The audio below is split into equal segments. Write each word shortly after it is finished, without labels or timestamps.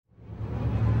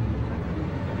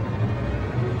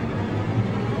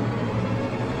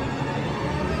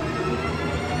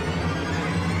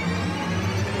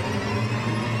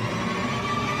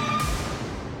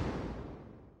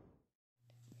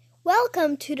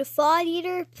Welcome to the Thought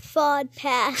Eater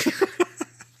Podcast.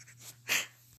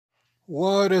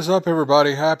 What is up,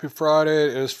 everybody? Happy Friday.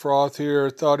 It is Froth here,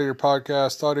 Thought Eater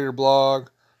Podcast, Thought Eater Blog.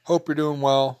 Hope you're doing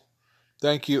well.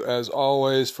 Thank you, as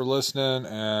always, for listening,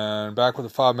 and back with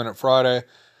a 5-Minute Friday.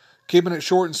 Keeping it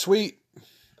short and sweet.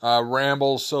 I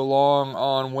ramble so long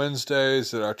on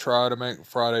Wednesdays that I try to make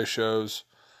Friday shows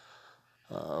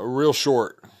real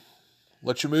short.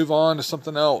 Let you move on to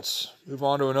something else. Move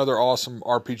on to another awesome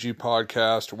RPG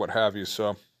podcast or what have you.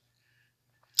 So,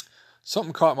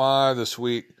 something caught my eye this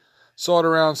week. Saw it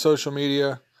around social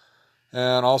media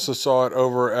and also saw it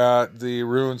over at the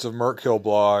Ruins of Merkhill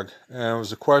blog. And it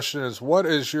was the question is, what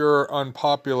is your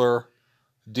unpopular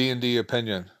D&D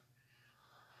opinion?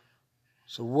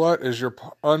 So what is your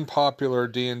unpopular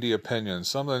D&D opinion?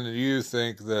 Something that you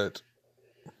think that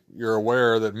you're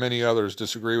aware that many others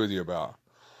disagree with you about.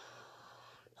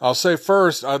 I'll say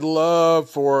first, I'd love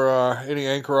for any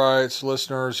Anchorites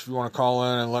listeners, if you want to call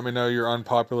in and let me know your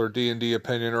unpopular D&D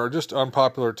opinion or just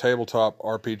unpopular tabletop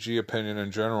RPG opinion in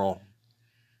general.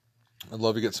 I'd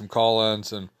love to get some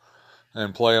call-ins and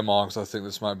play them all, because I think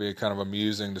this might be kind of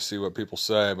amusing to see what people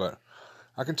say. But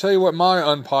I can tell you what my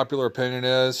unpopular opinion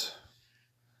is.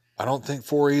 I don't think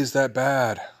 4E is that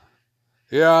bad.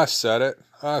 Yeah, I said it.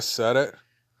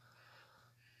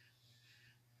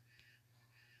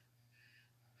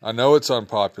 I know it's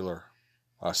unpopular.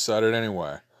 I said it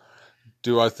anyway.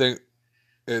 Do I think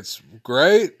it's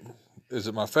great? Is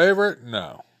it my favorite?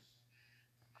 No.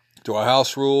 Do I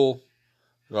house rule?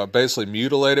 Do I basically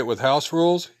mutilate it with house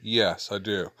rules? Yes, I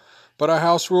do. But I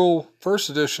house rule first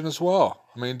edition as well.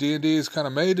 I mean, D&D is kind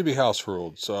of made to be house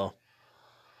ruled, so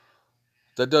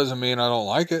that doesn't mean I don't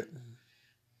like it.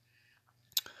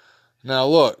 Now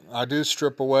look, I do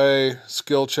strip away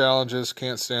skill challenges.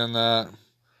 Can't stand that.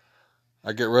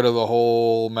 I get rid of the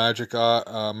whole magic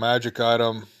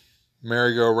item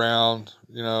merry-go-round,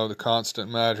 the constant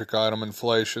magic item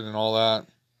inflation and all that.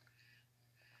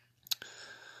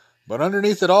 But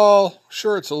underneath it all,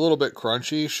 sure, it's a little bit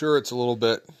crunchy. Sure, it's a little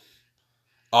bit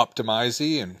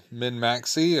optimizy and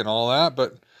min-maxy and all that,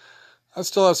 but I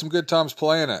still have some good times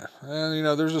playing it.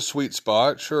 And, there's a sweet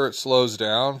spot. Sure, it slows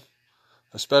down,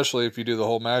 especially if you do the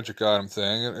whole magic item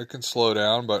thing. It can slow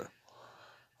down, but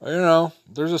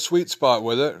there's a sweet spot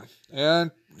with it.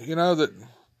 And, that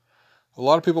a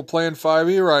lot of people playing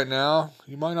 5e right now,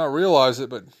 you might not realize it,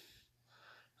 but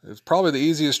it's probably the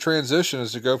easiest transition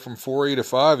is to go from 4e to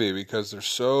 5e, because there's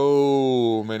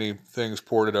so many things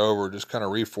ported over, just kind of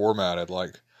reformatted,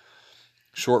 like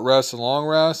short rests and long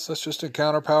rests. That's just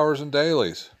encounter powers and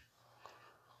dailies.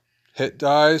 Hit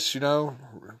dice,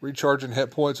 recharging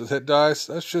hit points with hit dice.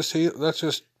 That's just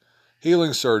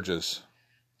healing surges.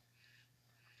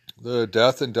 The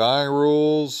death and dying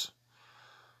rules,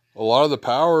 a lot of the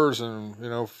powers and,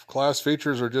 class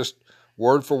features are just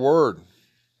word for word.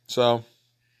 So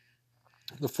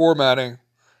the formatting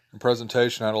and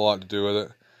presentation had a lot to do with it.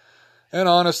 And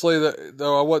honestly,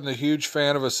 though I wasn't a huge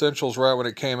fan of Essentials right when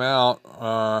it came out,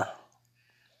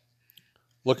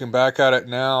 looking back at it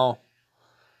now,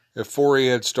 if 4E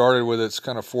had started with its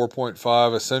kind of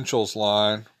 4.5 Essentials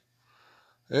line,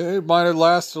 it might have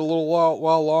lasted a little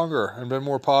while longer and been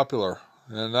more popular.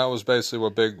 And that was basically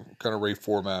what big kind of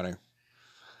reformatting.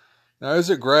 Now, is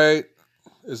it great?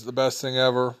 Is it the best thing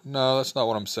ever? No, that's not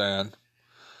what I'm saying.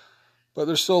 But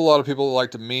there's still a lot of people that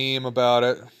like to meme about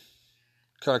it,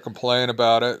 kind of complain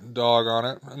about it, dog on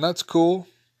it. And that's cool.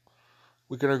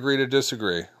 We can agree to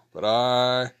disagree. But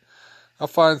I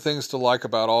find things to like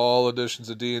about all editions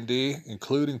of D&D,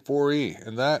 including 4E,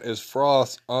 and that is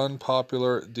Froth's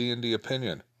unpopular D&D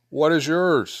opinion. What is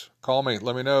yours? Call me,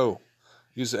 let me know.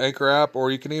 Use the Anchor app,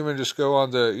 or you can even just go on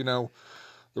the,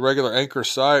 the regular Anchor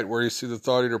site where you see the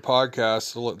Thought Eater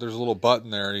podcast. There's a little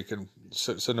button there, and you can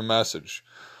send a message.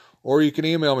 Or you can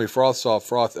email me,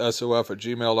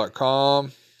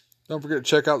 frothsof@gmail.com. Don't forget to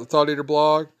check out the Thought Eater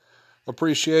blog.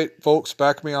 Appreciate folks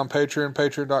back me on Patreon,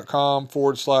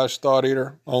 patreon.com/Thought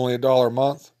Eater. Only $1 a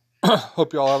month.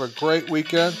 Hope y'all have a great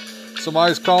weekend.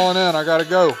 Somebody's calling in. I gotta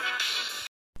go.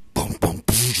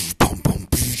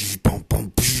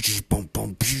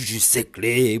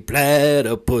 Sickly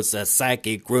platypus, a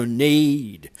psychic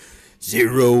grenade,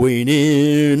 zeroing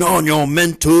in on your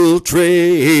mental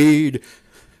trade.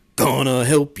 Gonna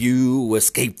help you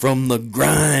escape from the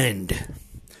grind.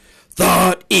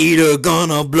 Thought Eater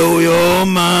gonna blow your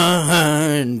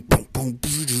mind.